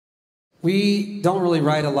We don't really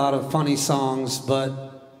write a lot of funny songs,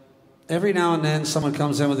 but every now and then someone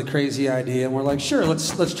comes in with a crazy idea and we're like, sure,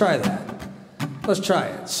 let's try that. Let's try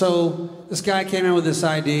it. So this guy came in with this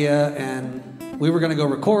idea and we were going to go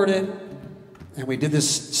record it. And we did this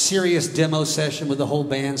serious demo session with the whole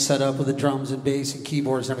band set up with the drums and bass and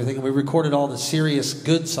keyboards and everything. And we recorded all the serious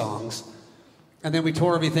good songs. And then we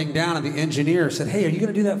tore everything down and the engineer said, hey, are you going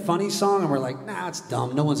to do that funny song? And we're like, nah, it's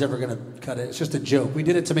dumb. No one's ever going to cut it. It's just a joke. We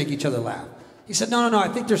did it to make each other laugh. He said, no, I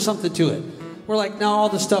think there's something to it. We're like, no, all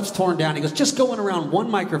the stuff's torn down. He goes, just go in around one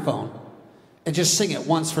microphone and just sing it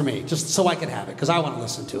once for me, just so I can have it, because I want to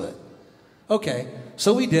listen to it. Okay,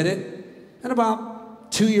 so we did it. And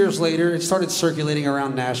about 2 years later, it started circulating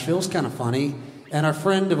around Nashville. It's kind of funny. And our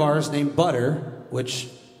friend of ours named Butter, which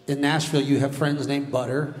in Nashville you have friends named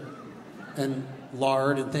Butter and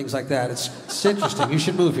Lard and things like that. It's interesting. You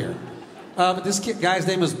should move here. But this guy's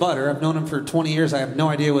name is Butter. I've known him for 20 years. I have no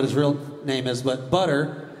idea what his real name is. But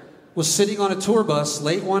Butter was sitting on a tour bus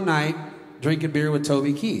late one night drinking beer with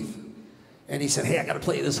Toby Keith. And he said, hey, I got to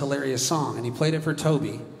play this hilarious song. And he played it for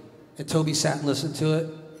Toby. And Toby sat and listened to it.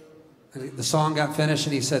 And the song got finished,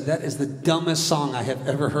 and he said, that is the dumbest song I have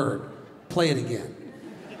ever heard. Play it again.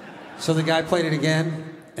 So the guy played it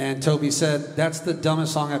again, and Toby said, that's the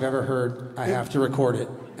dumbest song I've ever heard. I have to record it.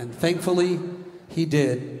 And thankfully, he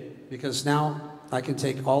did, because now I can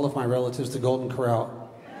take all of my relatives to Golden Corral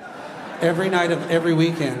every night of every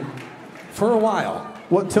weekend for a while.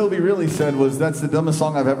 What Toby really said was, that's the dumbest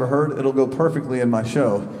song I've ever heard. It'll go perfectly in my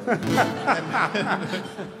show.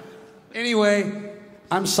 Anyway,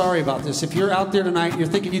 I'm sorry about this. If you're out there tonight, you're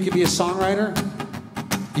thinking you could be a songwriter,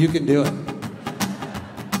 you can do it.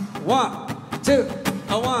 1, 2,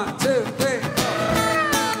 1, 2, 3.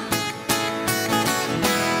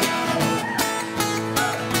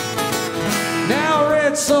 Now a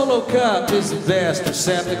red Solo Cup is the best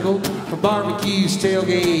receptacle for barbecues,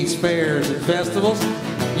 tailgates, fairs, and festivals.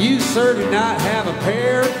 You, sir, do not have a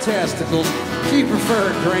pair of testicles if you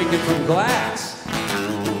prefer drinking from glass.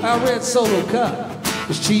 Our red Solo Cup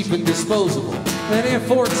is cheap and disposable, and in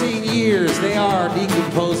 14 years they are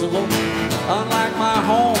decomposable. Unlike my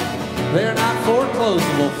home, they're not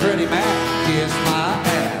foreclosable. Freddie Mac kissed my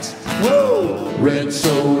ass. Whoa! Red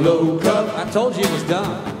Solo Cup. I told you it was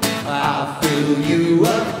dumb. I'll fill you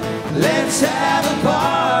up. Let's have a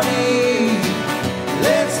party.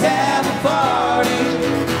 Let's have a party.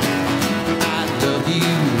 I love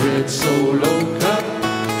you, Red Solo Cup.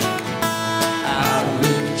 I'll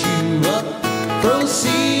lift you up.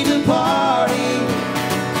 Proceed to party.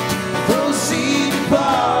 Proceed to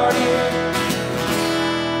party.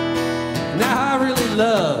 Now I really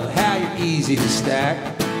love how you're easy to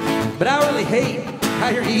stack, but I really hate how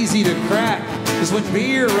you're easy to crack. Because when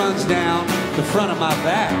beer runs down the front of my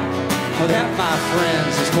back, well, that, my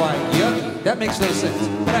friends, is quite yucky. That makes no sense.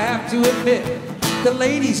 But I have to admit, the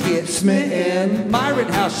ladies get smitten. My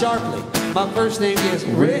Rittenhouse Sharply. My first name gets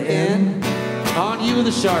written on you with a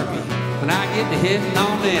Sharpie. When I get to hitting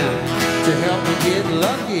on them to help me get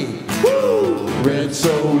lucky. Woo! Red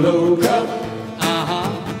Solo Cup. Uh-huh.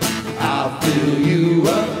 I'll fill you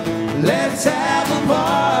up. Let's have a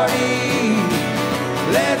party.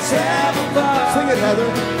 Let's have a party. Sing it, Heather.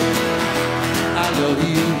 I love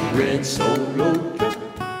you, Red Solo Cup.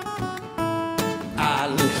 I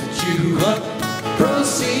lift you up.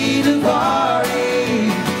 Proceed to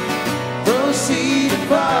party. Proceed to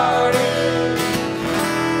party.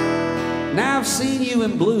 Now I've seen you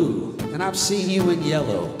in blue, and I've seen you in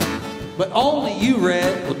yellow, but only you,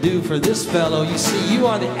 Red, will do for this fellow. You see, you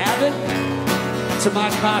are the Abbott to my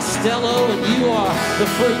Costello, and you are the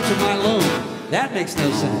fruit to my loom. That makes no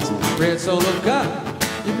sense. Red Solo Cup,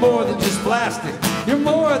 you're more than just plastic. You're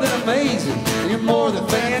more than amazing, and you're more than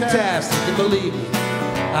fantastic. And believe me,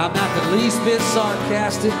 I'm not the least bit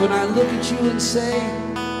sarcastic when I look at you and say,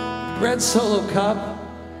 Red Solo Cup,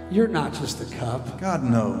 you're not just a cup. God,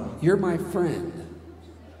 no. You're my friend.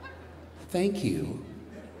 Thank you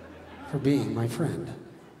for being my friend.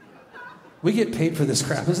 We get paid for this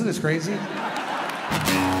crap. Isn't this crazy?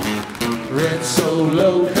 Red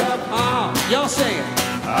Solo Cup. Y'all sing it.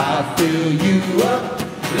 I'll fill you up.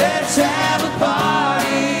 Let's have a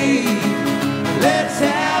party. Let's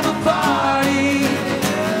have a party.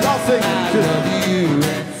 Y'all sing it. I love you,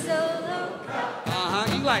 Red Solo Cup.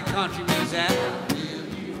 You like country music.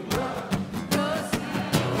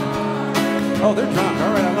 Oh, they're drunk.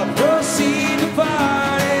 All right, I love it. Proceed to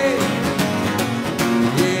party.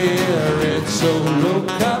 Yeah, Red Solo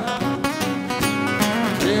Cup.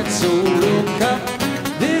 Red Solo Cup.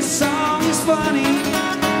 This song is funny,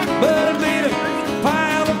 but it made a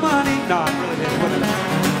pile of money. No, I really didn't.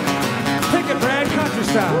 Pick it, Brad, country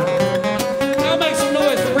style.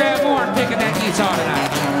 saw tonight.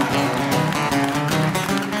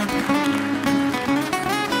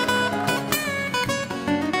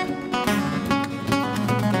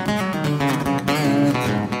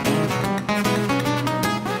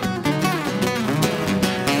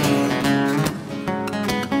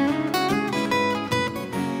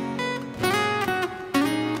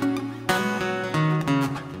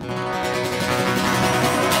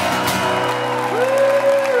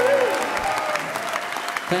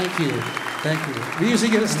 Thank you. Thank you. We usually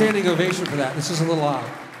get a standing ovation for that. This is a little odd.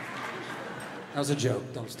 That was a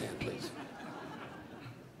joke. Don't stand, please.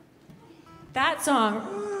 That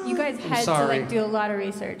song, you guys had to like do a lot of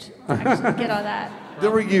research to actually get all that. There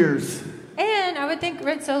were years. And I would think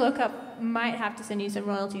Red Solo Cup might have to send you some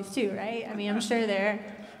royalties too, right? I mean, I'm sure their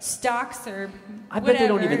stocks or I bet they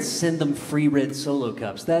don't even send them free Red Solo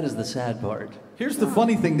Cups. That is the sad part. Here's the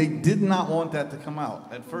funny thing, they did not want that to come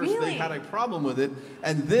out. At first they had a problem with it,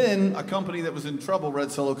 and then a company that was in trouble,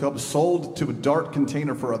 Red Solo Cup, sold to a Dart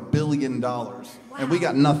Container for $1 billion. Wow. And we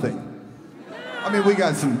got nothing. I mean, we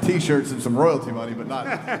got some t-shirts and some royalty money, but not...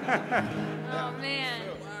 Oh, man.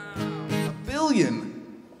 $1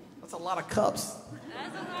 billion. That's a lot of cups.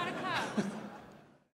 That's a lot of